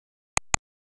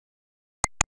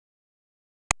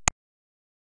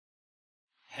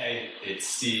Hey, it's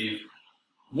Steve.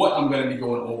 What I'm going to be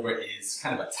going over is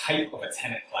kind of a type of a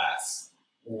tenant class,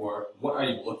 or what are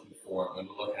you looking for when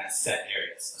we're looking at set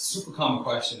areas. A super common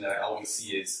question that I always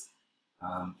see is,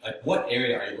 what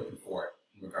area are you looking for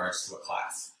in regards to a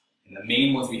class? And the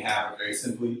main ones we have are very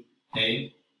simply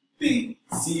A, B,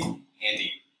 C, and D,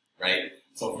 right?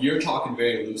 So if you're talking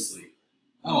very loosely,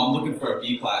 oh, I'm looking for a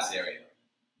B class area,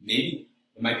 maybe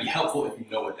it might be helpful if you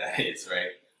know what that is, right?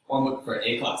 Or I'm looking for an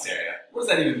A class area. What does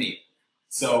that even mean?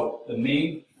 So the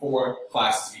main four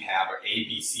classes we have are A,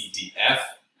 B, C, D, F.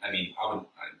 I mean, I wouldn't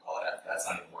call it F. That's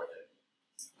not even worth it.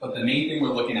 But the main thing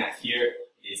we're looking at here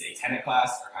is a tenant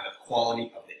class, or kind of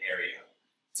quality of the area.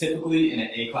 Typically in an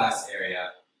A class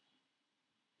area,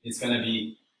 it's going to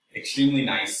be extremely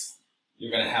nice.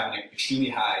 You're going to have an extremely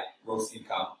high gross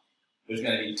income. There's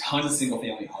going to be tons of single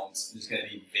family homes. There's going to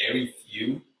be very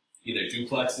few either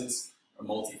duplexes or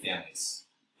multifamilies.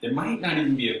 There might not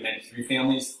even be many three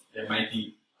families. There might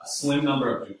be a slim number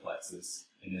of duplexes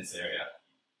in this area.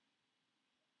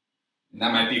 And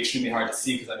that might be extremely hard to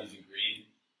see because I'm using green.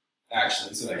 Actually,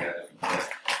 this is what I got a different color.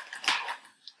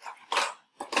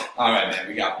 All right, man,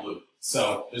 we got blue.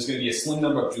 So there's going to be a slim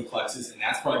number of duplexes, and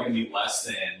that's probably going to be less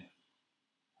than,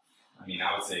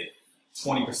 I would say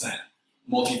 20%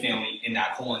 multifamily in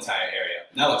that whole entire area.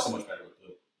 And that looks so much better with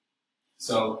blue.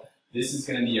 So this is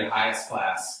going to be your highest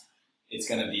class. It's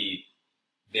going to be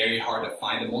very hard to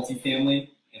find a multifamily,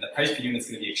 and the price per unit is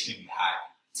going to be extremely high.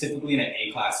 Typically in an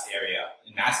A-class area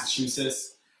in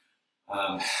Massachusetts,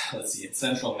 let's see, in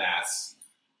Central Mass,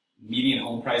 median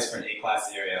home price for an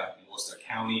A-class area in Worcester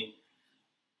County,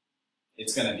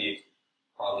 it's going to be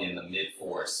probably in the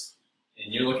mid-4s.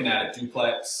 And you're looking at a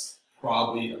duplex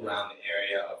probably around the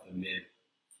area of the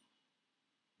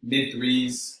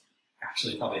mid-3s,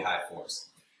 actually probably high 4s.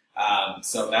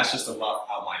 So that's just a rough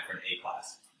outline for an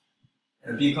A-class.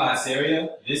 In a B-class area,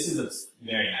 this is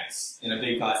very nice. In a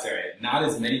B-class area, not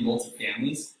as many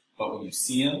multifamilies, but when you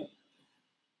see them,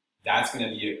 that's going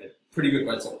to be a pretty good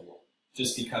rental pool,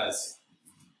 just because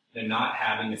they're not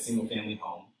having a single-family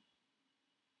home.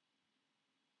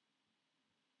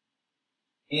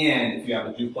 And if you have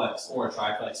a duplex or a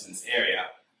triplex in this area,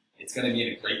 it's going to be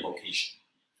in a great location.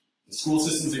 The school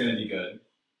systems are going to be good.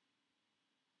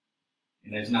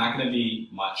 And there's not going to be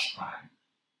much crime.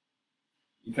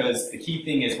 Because the key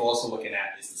thing is we're also looking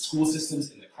at is the school systems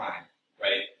and the crime,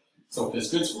 right? So if there's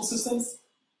good school systems,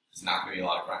 there's not going to be a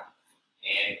lot of crime.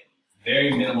 And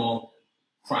very minimal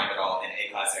crime at all in an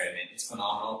A-class area. I mean, it's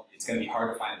phenomenal. It's going to be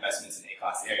hard to find investments in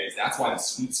A-class areas. That's why the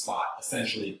sweet spot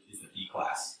essentially is the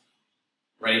B-class,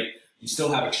 right? You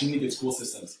still have extremely good school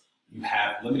systems. You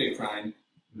have limited crime.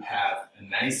 You have a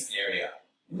nice area.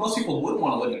 Most people wouldn't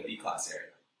want to live in a B-class area.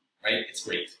 Right? It's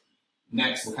great.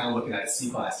 Next, we're kind of looking at a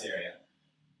C-class area.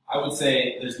 I would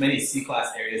say there's many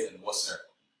C-class areas in Worcester.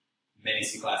 Many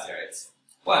C-class areas.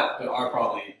 But there are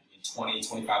probably 20,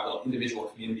 25 little individual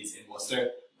communities in Worcester,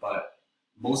 but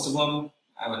most of them,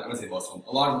 I would say most of them,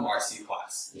 a lot of them are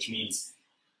C-class, which means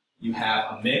you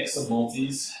have a mix of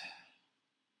multis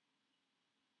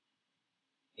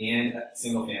and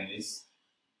single families.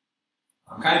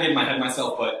 I'm kind of getting my head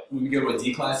myself, but when we go to a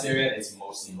D-class area, it's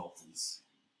mostly multis.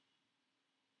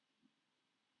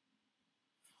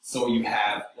 So you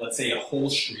have, let's say, a whole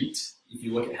street. If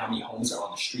you look at how many homes are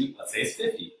on the street, let's say it's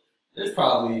 50. There's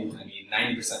probably, 90%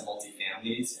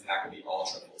 multifamilies, and that could be all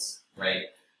triples, right?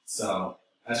 So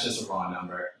that's just a raw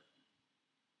number.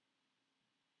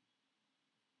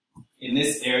 In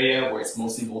this area where it's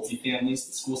mostly multifamilies,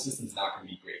 the school system's not going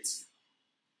to be great.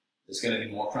 There's going to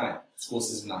be more crime. The school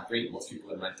system's not great. Most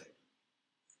people are renting.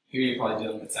 Here you're probably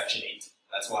dealing with Section 8.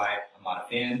 That's why I'm not a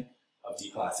fan of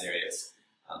D-class areas.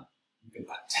 You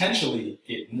can potentially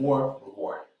get more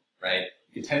reward, right?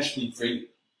 You can potentially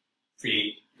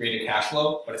create greater cash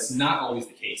flow, but it's not always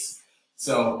the case.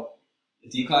 So the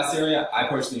D-class area, I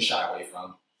personally shy away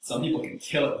from. Some people can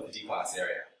kill it with the D-class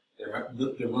area.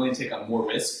 They're willing to take on more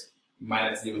risk. You might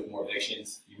have to deal with more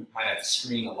evictions. You might have to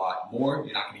screen a lot more.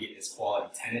 You're not going to get as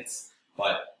quality tenants,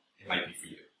 but it might be for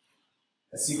you.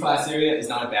 A C-class area is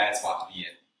not a bad spot to be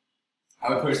in.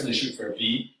 I would personally shoot for a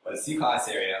B, but a C-class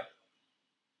area,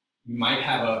 you might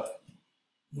have a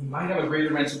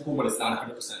greater rental pool, but it's not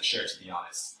 100% sure, to be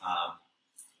honest.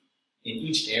 In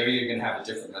each area, you're going to have a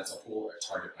different rental pool or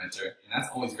target renter, and that's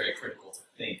always very critical to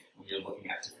think when you're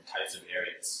looking at different types of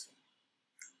areas.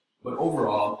 But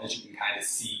overall, as you can kind of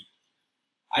see,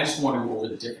 I just want to go over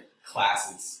the different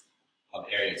classes of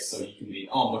areas. So you can be,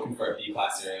 oh, I'm looking for a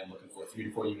B-class area, I'm looking for 3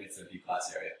 to 4 units in a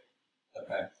B-class area.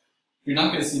 Okay? You're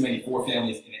not going to see many 4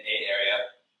 families in an A area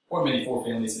or many 4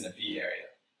 families in a B area.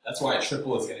 That's why a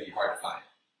triple is going to be hard to find.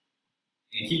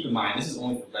 And keep in mind, this is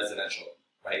only for residential,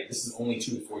 right? This is only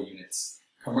 2 to 4 units.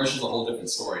 Commercial is a whole different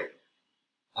story.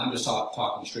 I'm just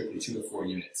talking strictly 2 to 4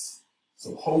 units.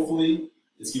 So hopefully,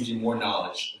 this gives you more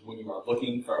knowledge when you are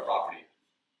looking for a property.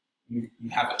 You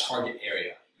have a target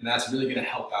area, and that's really going to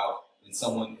help out when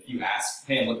someone, if you ask,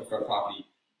 hey, I'm looking for a property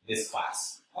this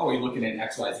class. Oh, are you looking in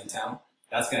XYZ town?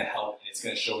 That's going to help, and it's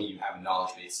going to show you have a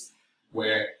knowledge base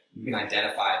where you can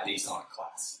identify based on a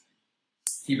class.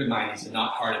 Keep in mind, these are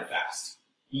not hard and fast.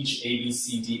 Each A, B,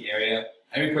 C, D area,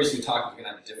 every place you're talking is going to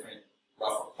have a different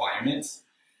rough requirement.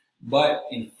 But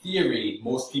in theory,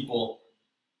 most people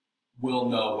will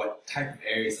know what type of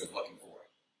areas they're looking for,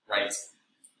 right?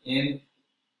 And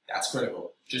that's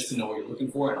critical, just to know what you're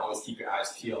looking for and always keep your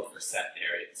eyes peeled for set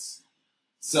areas.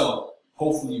 So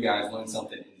hopefully you guys learned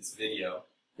something in this video.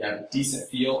 You have a decent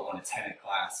feel on a tenant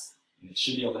class, and it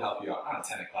should be able to help you out. Not a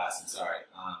tenant class, I'm sorry,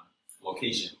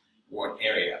 location or an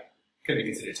area. Could be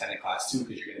considered tenant class too,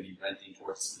 because you're going to be renting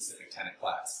towards a specific tenant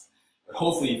class. But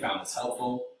hopefully you found this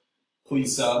helpful.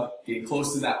 Please sub, getting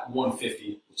close to that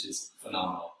 150, which is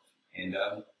phenomenal. And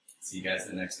see you guys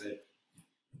in the next video.